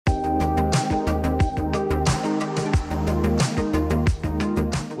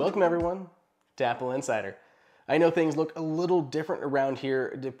Welcome everyone to Apple Insider. I know things look a little different around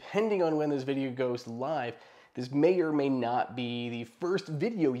here depending on when this video goes live. This may or may not be the first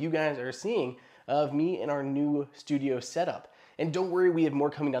video you guys are seeing of me and our new studio setup. And don't worry, we have more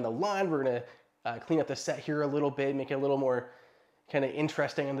coming down the line. We're gonna clean up the set here a little bit, make it a little more kind of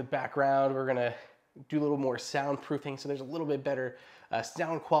interesting in the background. We're gonna do a little more soundproofing so there's a little bit better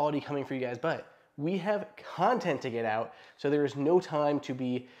sound quality coming for you guys. But we have content to get out, so there is no time to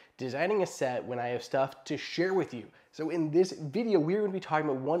be designing a set when I have stuff to share with you. So in this video, we're going to be talking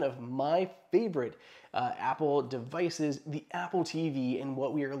about one of my favorite Apple devices, the Apple TV, and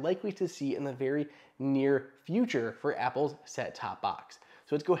what we are likely to see in the very near future for Apple's set-top box.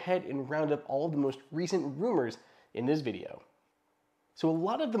 So let's go ahead and round up all of the most recent rumors in this video. So a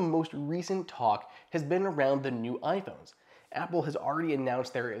lot of the most recent talk has been around the new iPhones. Apple has already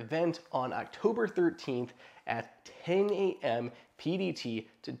announced their event on October 13th at 10 a.m. PDT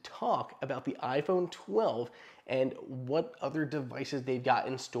to talk about the iPhone 12 and what other devices they've got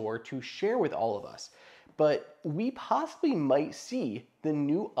in store to share with all of us. But we possibly might see the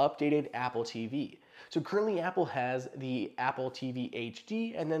new updated Apple TV. So currently Apple has the Apple TV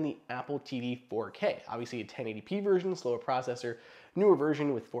HD and then the Apple TV 4K. Obviously a 1080p version, slower processor, newer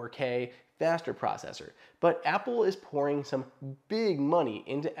version with 4K, faster processor. But Apple is pouring some big money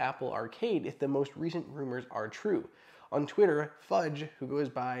into Apple Arcade if the most recent rumors are true. On Twitter, Fudge, who goes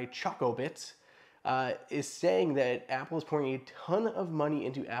by Chocobits, is saying that Apple is pouring a ton of money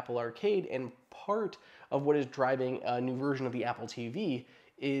into Apple Arcade, and part of what is driving a new version of the Apple TV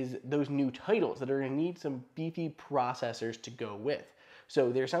is those new titles that are going to need some beefy processors to go with. So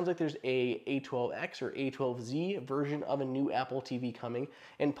there sounds like there's a A12X or A12Z version of a new Apple TV coming,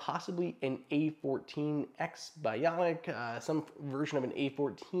 and possibly an A14X Bionic, some version of an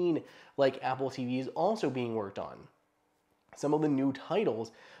A14 like Apple TV is also being worked on. Some of the new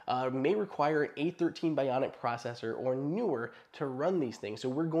titles may require an A13 Bionic processor or newer to run these things. So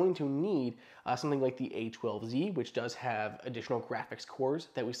we're going to need something like the A12Z, which does have additional graphics cores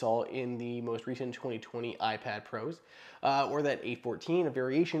that we saw in the most recent 2020 iPad Pros, or that A14, a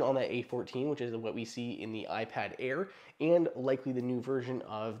variation on that A14, which is what we see in the iPad Air, and likely the new version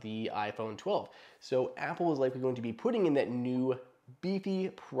of the iPhone 12. So Apple is likely going to be putting in that new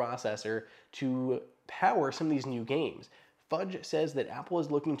beefy processor to power some of these new games. Fudge says that Apple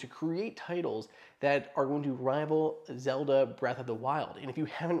is looking to create titles that are going to rival Zelda Breath of the Wild. And if you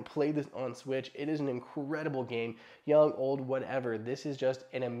haven't played this on Switch, it is an incredible game. Young, old, whatever. This is just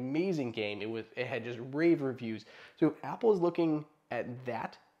an amazing game. It had just rave reviews. So if Apple is looking at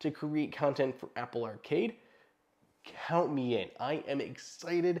that to create content for Apple Arcade, count me in. I am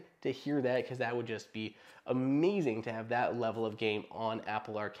excited to hear that because that would just be amazing to have that level of game on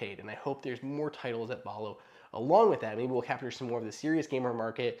Apple Arcade. And I hope there's more titles that follow along with that. Maybe we'll capture some more of the serious gamer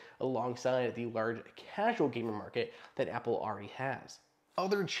market alongside the large casual gamer market that Apple already has.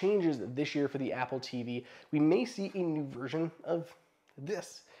 Other changes this year for the Apple TV, we may see a new version of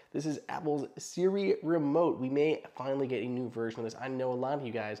this. This is Apple's Siri remote. We may finally get a new version of this. I know a lot of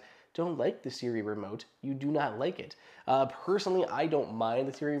you guys don't like the Siri remote. You do not like it. Personally, I don't mind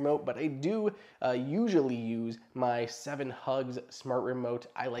the Siri remote, but I do usually use my 7 Hugs smart remote.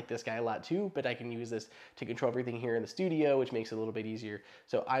 I like this guy a lot too, but I can use this to control everything here in the studio, which makes it a little bit easier.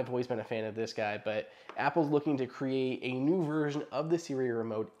 So I've always been a fan of this guy, but Apple's looking to create a new version of the Siri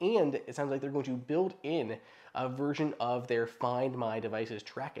remote, and it sounds like they're going to build in a version of their Find My Devices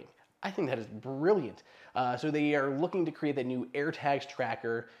tracking. I think that is brilliant. So they are looking to create that new AirTags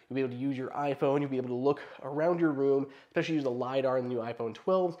tracker. You'll be able to use your iPhone. You'll be able to look around your room, especially use the LiDAR in the new iPhone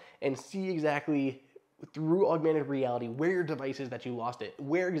 12s, and see exactly through augmented reality where your device is that you lost it,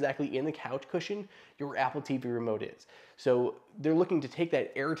 where exactly in the couch cushion your Apple TV remote is. So they're looking to take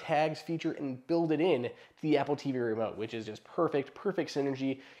that AirTags feature and build it in to the Apple TV remote, which is just perfect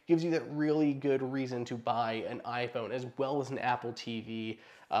synergy, gives you that really good reason to buy an iPhone as well as an Apple TV,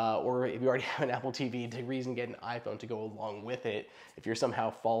 or if you already have an Apple TV, the reason to get an iPhone to go along with it if you're somehow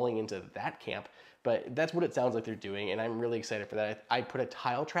falling into that camp. But that's what it sounds like they're doing, and I'm really excited for that. I put a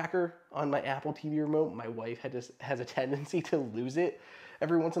tile tracker on my Apple TV remote. My wife has a tendency to lose it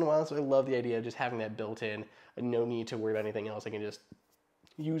every once in a while, so I love the idea of just having that built in. No need to worry about anything else. I can just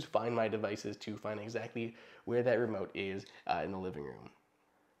use Find My Devices to find exactly where that remote is in the living room.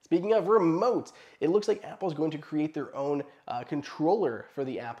 Speaking of remotes, it looks like Apple's going to create their own controller for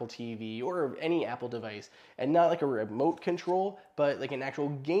the Apple TV or any Apple device, and not like a remote control, but like an actual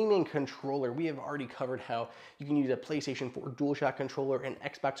gaming controller. We have already covered how you can use a PlayStation 4 DualShock controller, an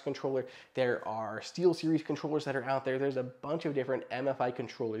Xbox controller. There are SteelSeries controllers that are out there. There's a bunch of different MFI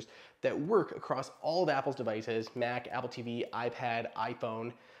controllers that work across all of Apple's devices, Mac, Apple TV, iPad,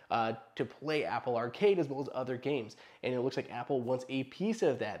 iPhone, to play Apple Arcade as well as other games. And it looks like Apple wants a piece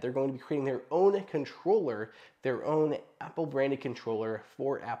of that. They're going to be creating their own controller, their own Apple branded controller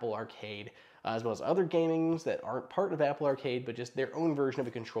for Apple Arcade, as well as other gamings that aren't part of Apple Arcade, but just their own version of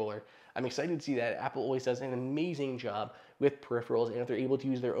a controller. I'm excited to see that. Apple always does an amazing job with peripherals, and if they're able to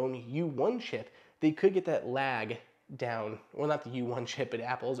use their own U1 chip, they could get that lag down. Well, not the U1 chip, but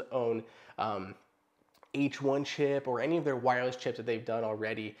Apple's own H1 chip or any of their wireless chips that they've done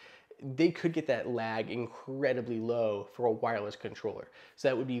already. They could get that lag incredibly low for a wireless controller. So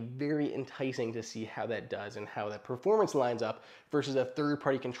that would be very enticing to see how that does and how that performance lines up versus the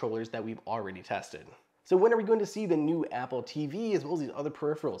third-party controllers that we've already tested. So when are we going to see the new Apple TV as well as these other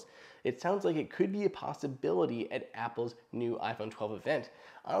peripherals? It sounds like it could be a possibility at Apple's new iPhone 12 event.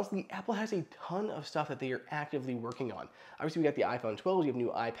 Honestly, Apple has a ton of stuff that they are actively working on. Obviously, we got the iPhone 12, we have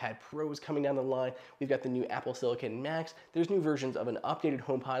new iPad Pros coming down the line, we've got the new Apple Silicon Macs, there's new versions of an updated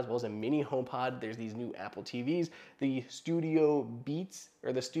HomePod as well as a mini HomePod, there's these new Apple TVs, the Studio Beats,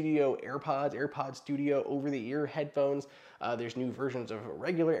 or the Studio AirPods, AirPod Studio over-the-ear headphones, there's new versions of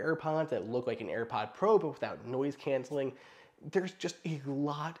regular AirPods that look like an AirPod Pro but without noise canceling. There's just a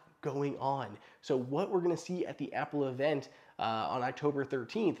lot going on. So what we're going to see at the Apple event on October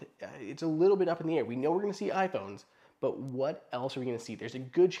 13th, it's a little bit up in the air. We know we're going to see iPhones, but what else are we going to see? There's a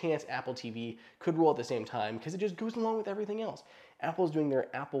good chance Apple TV could roll at the same time because it just goes along with everything else. Apple's doing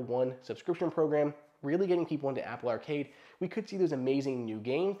their Apple One subscription program, really getting people into Apple Arcade. We could see those amazing new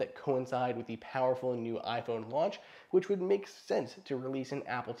games that coincide with the powerful new iPhone launch, which would make sense to release an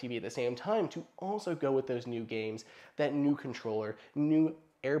Apple TV at the same time to also go with those new games, that new controller, new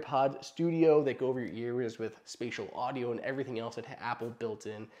AirPod Studio that go over your ears with spatial audio and everything else that Apple built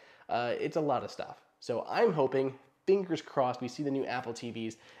in. It's a lot of stuff. So I'm hoping, fingers crossed, we see the new Apple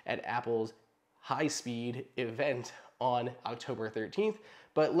TVs at Apple's high-speed event on October 13th.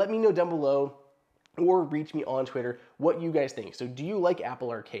 But let me know down below or reach me on Twitter what you guys think. So do you like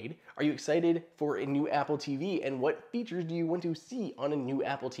Apple Arcade? Are you excited for a new Apple TV? And what features do you want to see on a new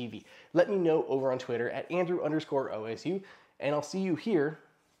Apple TV? Let me know over on Twitter at Andrew_OSU, and I'll see you here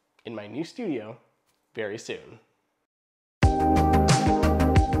in my new studio very soon.